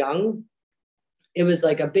they were young. It was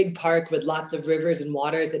a big park with lots of rivers and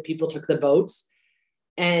waters that people took the boats.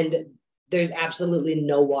 And there's absolutely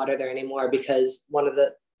no water there anymore because one of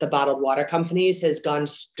the bottled water companies has gone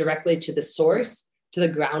directly to the source, to the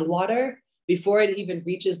groundwater, before it even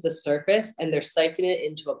reaches the surface, and they're siphoning it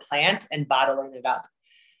into a plant and bottling it up.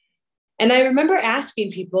 And I remember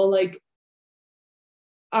asking people,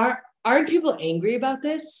 aren't people angry about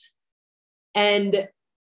this? And,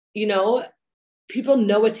 people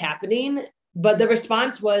know what's happening. but the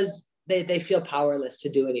response was they feel powerless to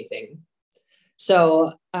do anything.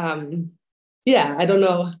 So yeah, I don't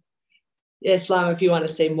know, Islam, if you want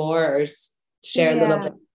to say more or share a little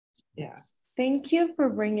bit. Yeah. Thank you for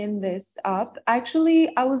bringing this up.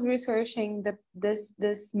 Actually, I was researching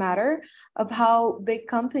this matter of how big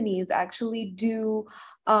companies actually do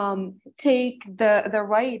take the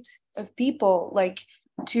right of people, like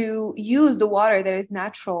to use the water that is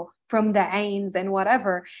natural from the Ains and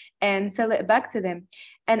whatever, and sell it back to them.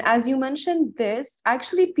 And as you mentioned this,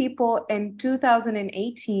 actually people in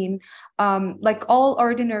 2018, like all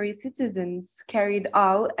ordinary citizens, carried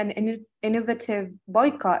out an innovative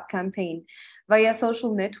boycott campaign via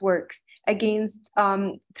social networks against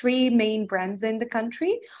 3 main brands in the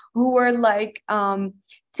country who were like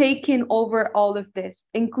taking over all of this,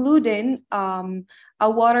 including a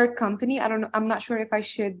water company. I'm not sure if I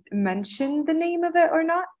should mention the name of it or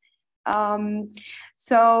not.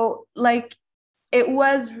 So like, it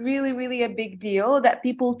was really, really a big deal that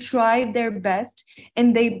people tried their best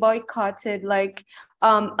and they boycotted like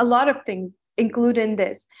a lot of things, including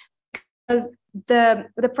this, because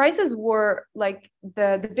the prices were like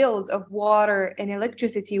the bills of water and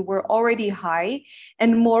electricity were already high,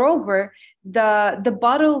 and moreover, the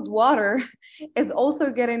bottled water is also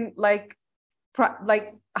getting like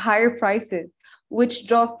higher prices, which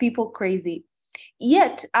drove people crazy.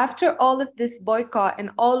 Yet, after all of this boycott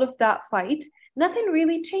and all of that fight, nothing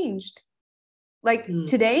really changed. Like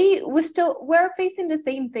today, we're facing the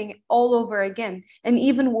same thing all over again, and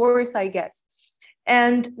even worse, I guess.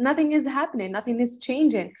 And nothing is happening, nothing is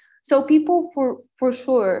changing. So people for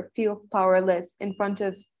sure feel powerless in front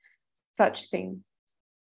of such things.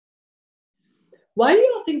 Why do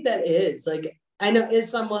you all think that is? Like, I know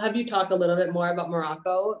Islam, we'll have you talk a little bit more about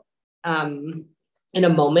Morocco in a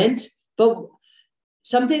moment, but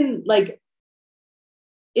something like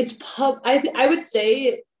I would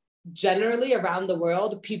say generally around the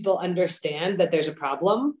world, people understand that there's a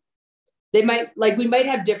problem. We might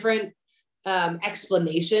have different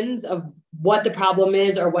explanations of what the problem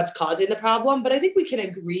is or what's causing the problem, but I think we can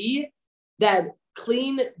agree that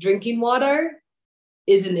clean drinking water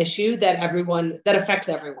is an issue that affects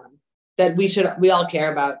everyone, that we all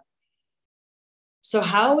care about. So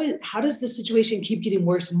how does the situation keep getting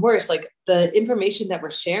worse and worse? Like, the information that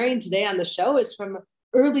we're sharing today on the show is from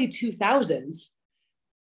early 2000s.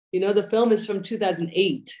 The film is from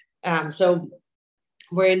 2008. So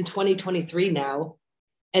we're in 2023 now,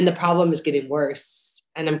 and the problem is getting worse.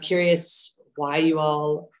 And I'm curious why you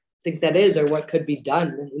all think that is, or what could be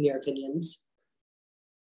done in your opinions.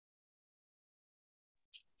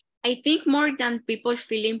 I think more than people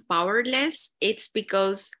feeling powerless, it's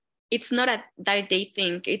because it's not that they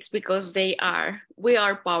think, it's because we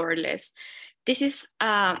are powerless. This is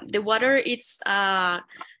the water,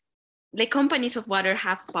 the companies of water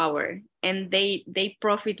have power, and they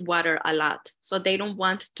profit water a lot. So they don't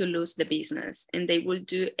want to lose the business, and they will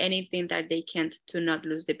do anything that they can to not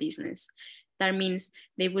lose the business. That means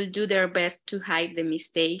they will do their best to hide the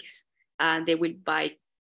mistakes. They will buy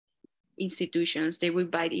institutions, they will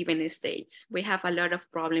buy even states. We have a lot of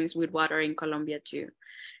problems with water in Colombia too.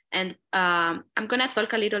 And I'm gonna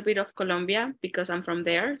talk a little bit of Colombia because I'm from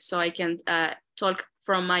there, so I can talk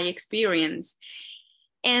from my experience.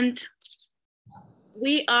 And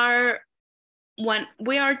we are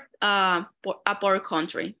a poor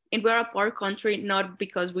country, and we're a poor country not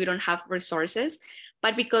because we don't have resources,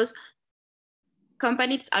 but because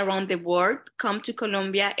companies around the world come to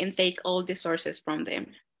Colombia and take all the sources from them.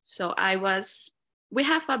 So we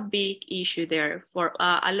have a big issue there for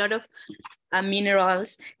a lot of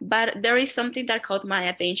minerals, but there is something that caught my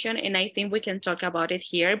attention, and I think we can talk about it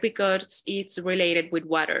here because it's related with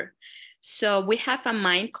water. So we have a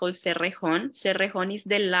mine called Cerrejón. Cerrejón is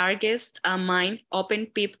the largest open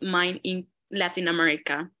pit mine in Latin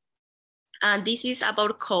America. This is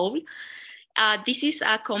about coal. This is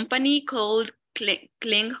a company called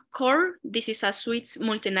Glencore. This is a Swiss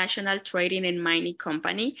multinational trading and mining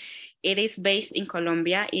company. It is based in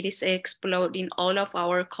Colombia. It is exploiting all of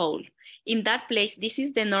our coal. In that place, this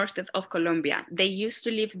is the north of Colombia. They used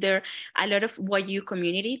to live there a lot of Wayuu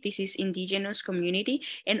community. This is indigenous community,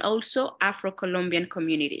 and also Afro-Colombian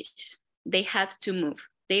communities. They had to move.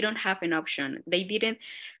 They don't have an option. They didn't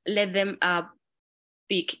let them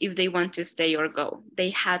pick if they want to stay or go.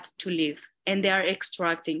 They had to leave, and they are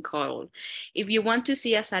extracting coal. If you want to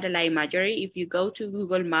see a satellite imagery, if you go to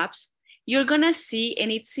Google Maps, you're gonna see,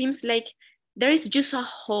 and it seems like there is just a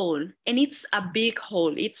hole, and it's a big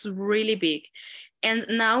hole. It's really big. And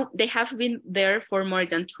now they have been there for more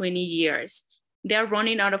than 20 years. They're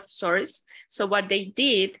running out of source. So what they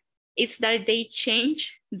did it's that they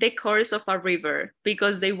change the course of a river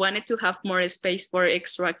because they wanted to have more space for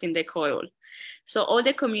extracting the coal. So all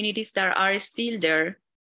the communities that are still there,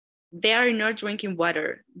 they are not drinking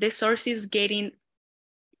water. The source is getting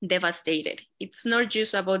devastated. It's not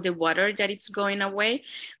just about the water that it's going away,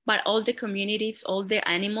 but all the communities, all the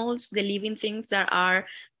animals, the living things that are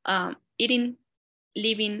eating,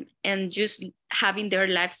 living, and just having their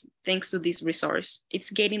lives thanks to this resource. It's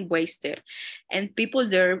getting wasted. And people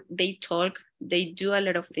there, they talk, they do a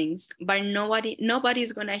lot of things, but nobody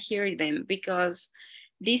is gonna hear them because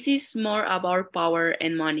this is more about power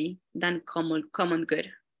and money than common good.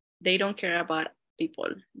 They don't care about people,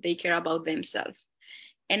 they care about themselves.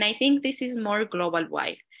 And I think this is more global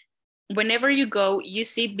wide. Whenever you go, you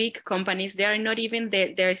see big companies. They are not even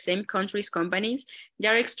their same country's companies. They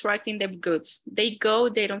are extracting the goods. They go,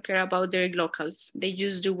 they don't care about their locals. They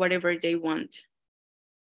just do whatever they want.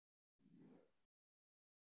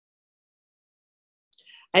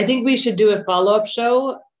 I think we should do a follow-up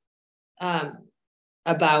show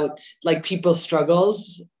about like people's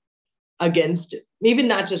struggles against, even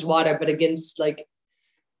not just water, but against like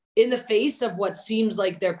in the face of what seems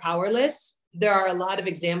like they're powerless. There are a lot of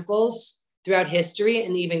examples throughout history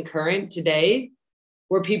and even current today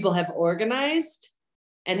where people have organized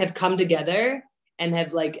and have come together and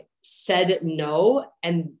have like said no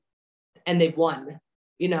and they've won,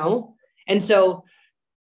 you know? And so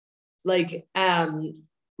like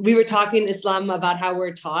we were talking Islam about how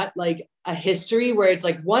we're taught like a history where it's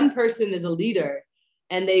like one person is a leader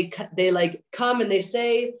and they like come and they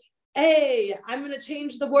say, hey, I'm going to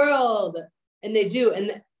change the world. And they do.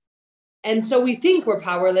 And so we think we're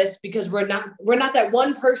powerless because we're not that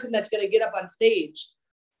one person that's going to get up on stage,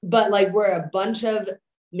 but like we're a bunch of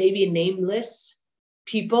maybe nameless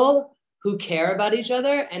people who care about each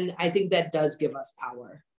other. And I think that does give us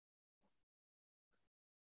power.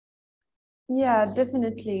 Yeah,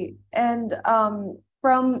 definitely. And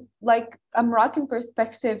from like a Moroccan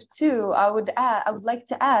perspective too, I would like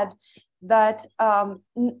to add that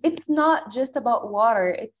it's not just about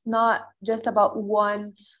water. It's not just about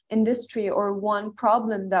one industry or one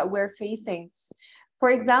problem that we're facing.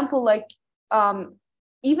 For example, like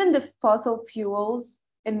even the fossil fuels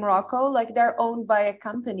in Morocco, like they're owned by a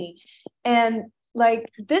company, and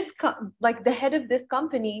like like the head of this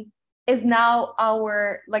company is now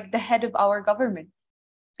the head of our government.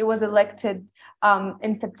 It was elected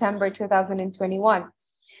in September 2021.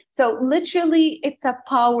 So literally it's a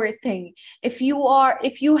power thing. If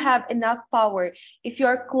you have enough power, if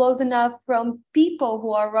you're close enough from people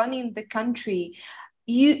who are running the country,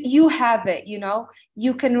 you have it, you know,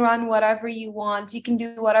 you can run whatever you want. You can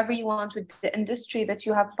do whatever you want with the industry that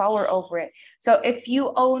you have power over it. So if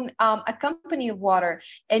you own a company of water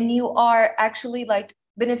and you are actually like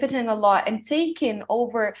benefiting a lot and taking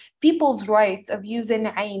over people's rights of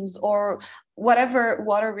using aims or whatever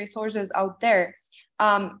water resources out there,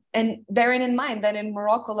 and bearing in mind that in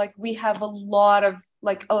Morocco, like we have a lot of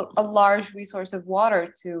like a large resource of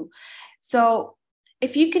water too. So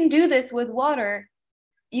if you can do this with water,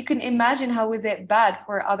 you can imagine how is it bad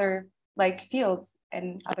for other like fields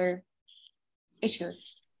and other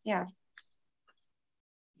issues. Yeah.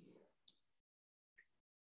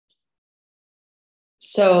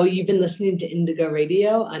 So you've been listening to Indigo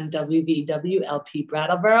Radio on WVEW LP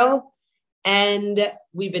Brattleboro, and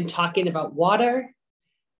we've been talking about water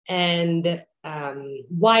and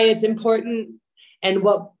why it's important and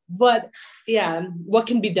what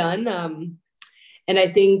can be done. And I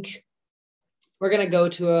think we're gonna go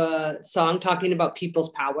to a song talking about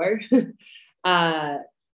people's power.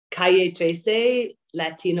 Calle 13,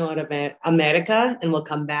 Latino America, and we'll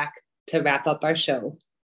come back to wrap up our show.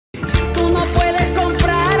 Tú no puedes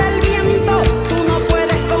comprar al viento, tú no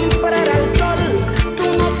puedes comprar al sol, tú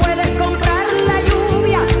no puedes comprar la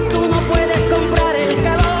lluvia, tú no puedes comprar el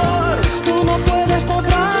calor, tú no puedes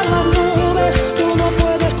comprar las nubes, tú no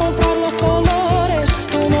puedes comprar los colores,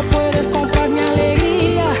 tú no puedes comprar mi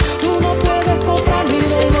alegría, tú no puedes comprar mis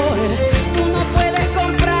dolores, tú no puedes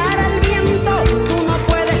comprar al viento, tú no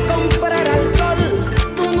puedes comprar al sol,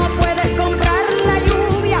 tú no puedes comprar la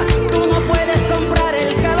lluvia, tú no puedes comprar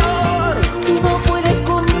el calor.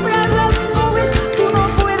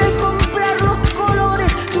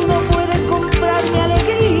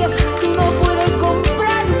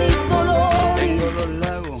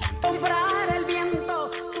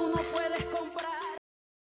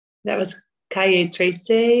 That was Calle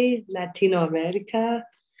 13, Latino America,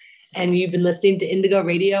 and you've been listening to Indigo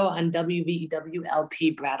Radio on WVEW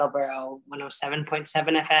LP Brattleboro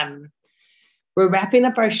 107.7 FM. We're wrapping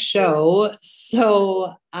up our show,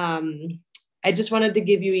 so I just wanted to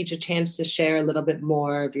give you each a chance to share a little bit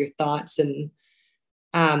more of your thoughts. And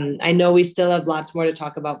I know we still have lots more to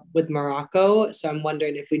talk about with Morocco, so I'm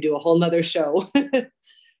wondering if we do a whole nother show,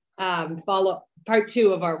 follow part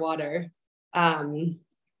 2 of our water.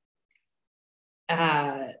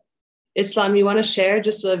 Islam, you want to share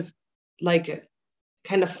just like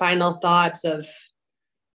kind of final thoughts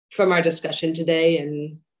from our discussion today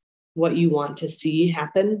and what you want to see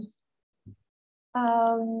happen?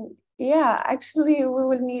 Yeah, actually, we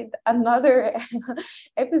will need another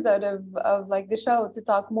episode of like the show to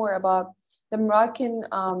talk more about the Moroccan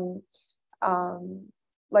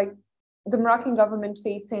like the Moroccan government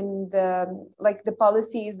facing the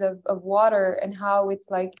policies of water, and how it's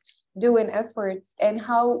like doing efforts and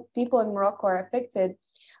how people in Morocco are affected.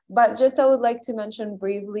 But just I would like to mention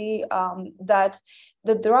briefly that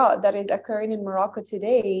the drought that is occurring in Morocco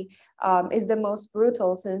today is the most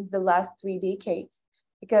brutal since the last 3 decades,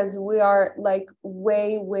 because we are like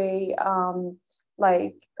way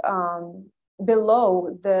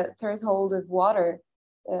below the threshold of water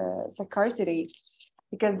scarcity,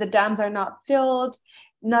 because the dams are not filled.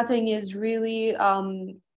 Nothing is really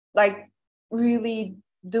really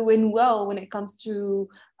doing well when it comes to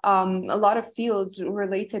a lot of fields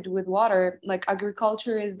related with water. Like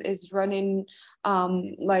agriculture is running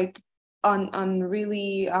like on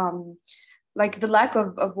really like the lack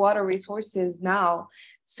of water resources now.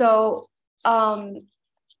 So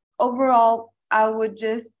overall, I would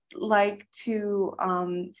just like to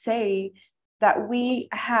say that we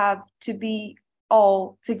have to be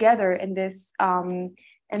all together in this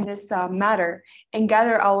matter, and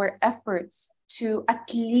gather our efforts to at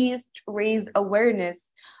least raise awareness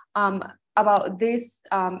about this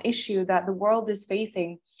issue that the world is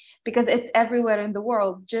facing, because it's everywhere in the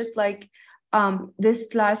world. Just like this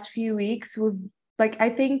last few weeks, I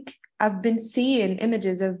think I've been seeing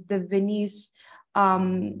images of the Venice,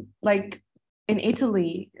 like in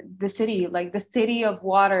Italy, the city of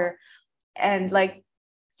water, and like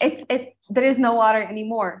there is no water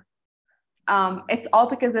anymore. It's all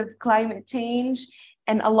because of climate change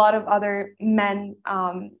and a lot of other men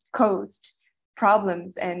caused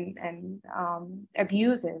problems and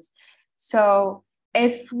abuses. So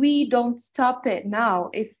if we don't stop it now,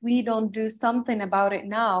 if we don't do something about it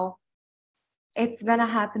now, it's gonna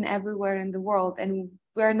happen everywhere in the world, and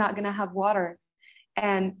we're not gonna have water.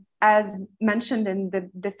 And as mentioned in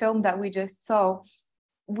the film that we just saw,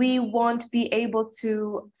 we won't be able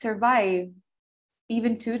to survive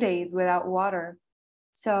even 2 days without water.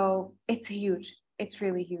 So it's huge. It's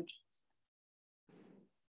really huge.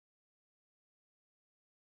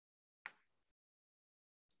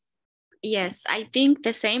 Yes, I think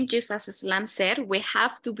the same, just as Islam said, we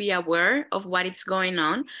have to be aware of what is going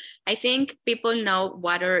on. I think people know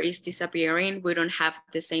water is disappearing. We don't have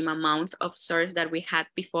the same amount of source that we had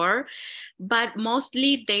before, but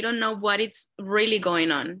mostly they don't know what is really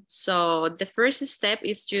going on. So the first step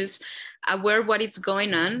is just aware what is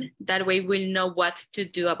going on. That way we'll know what to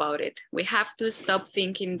do about it. We have to stop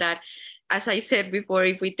thinking that, as I said before,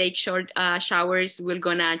 if we take short showers, we're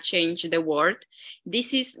gonna change the world.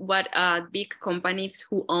 This is what big companies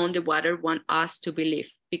who own the water want us to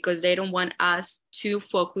believe, because they don't want us to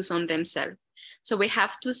focus on themselves. So we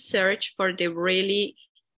have to search for the really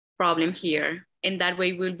problem here. And that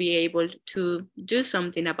way we'll be able to do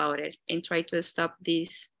something about it and try to stop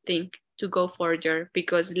this thing to go further,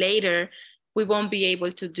 because later we won't be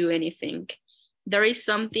able to do anything. There is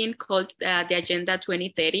something called the Agenda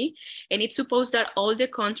 2030, and it's supposed that all the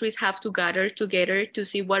countries have to gather together to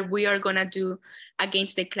see what we are gonna do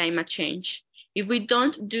against the climate change. If we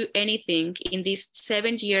don't do anything in these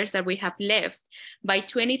 7 years that we have left, by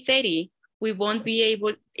 2030, we won't be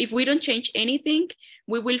able, if we don't change anything,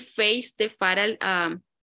 we will face the fatal,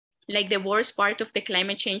 like the worst part of the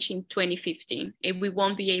climate change in 2015, and we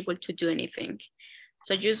won't be able to do anything.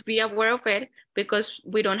 So just be aware of it, because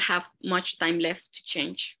we don't have much time left to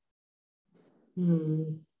change.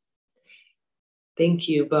 Thank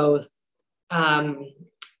you both.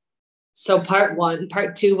 So part 1,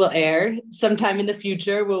 part 2 will air sometime in the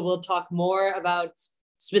future, where we'll talk more about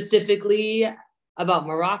specifically about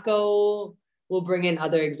Morocco. We'll bring in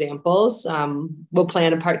other examples. We'll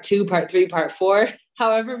plan a part 2, part 3, part 4,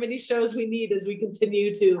 however many shows we need as we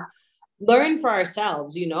continue to learn for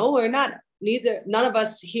ourselves. You know, none of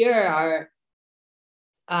us here are,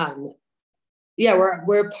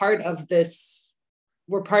 we're part of this,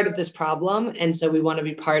 problem. And so we want to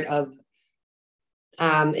be part of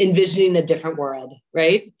envisioning a different world,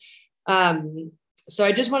 right? So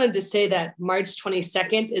I just wanted to say that March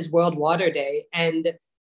 22nd is World Water Day. And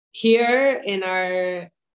here in our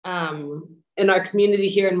in our community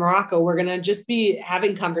here in Morocco, we're going to just be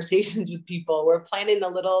having conversations with people. We're planning a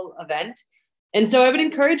little event. And so I would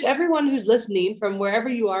encourage everyone who's listening from wherever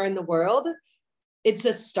you are in the world, it's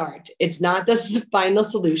a start. It's not the final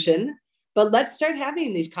solution, but let's start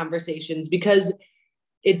having these conversations because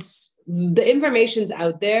the information's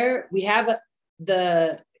out there. We have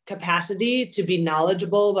the capacity to be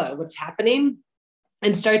knowledgeable about what's happening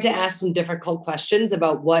and start to ask some difficult questions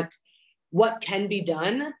about what can be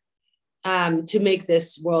done to make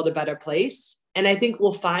this world a better place. And I think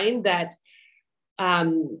we'll find that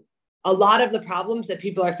a lot of the problems that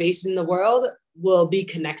people are facing in the world will be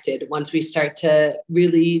connected once we start to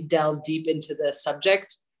really delve deep into the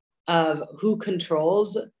subject of who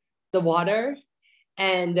controls the water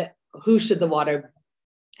and who should the water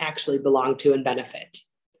actually belong to and benefit.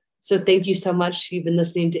 So thank you so much. You've been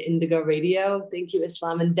listening to Indigo Radio. Thank you,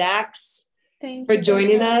 Islam and Dax, for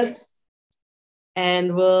joining us.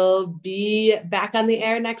 And we'll be back on the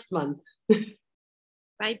air next month.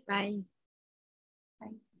 Bye-bye.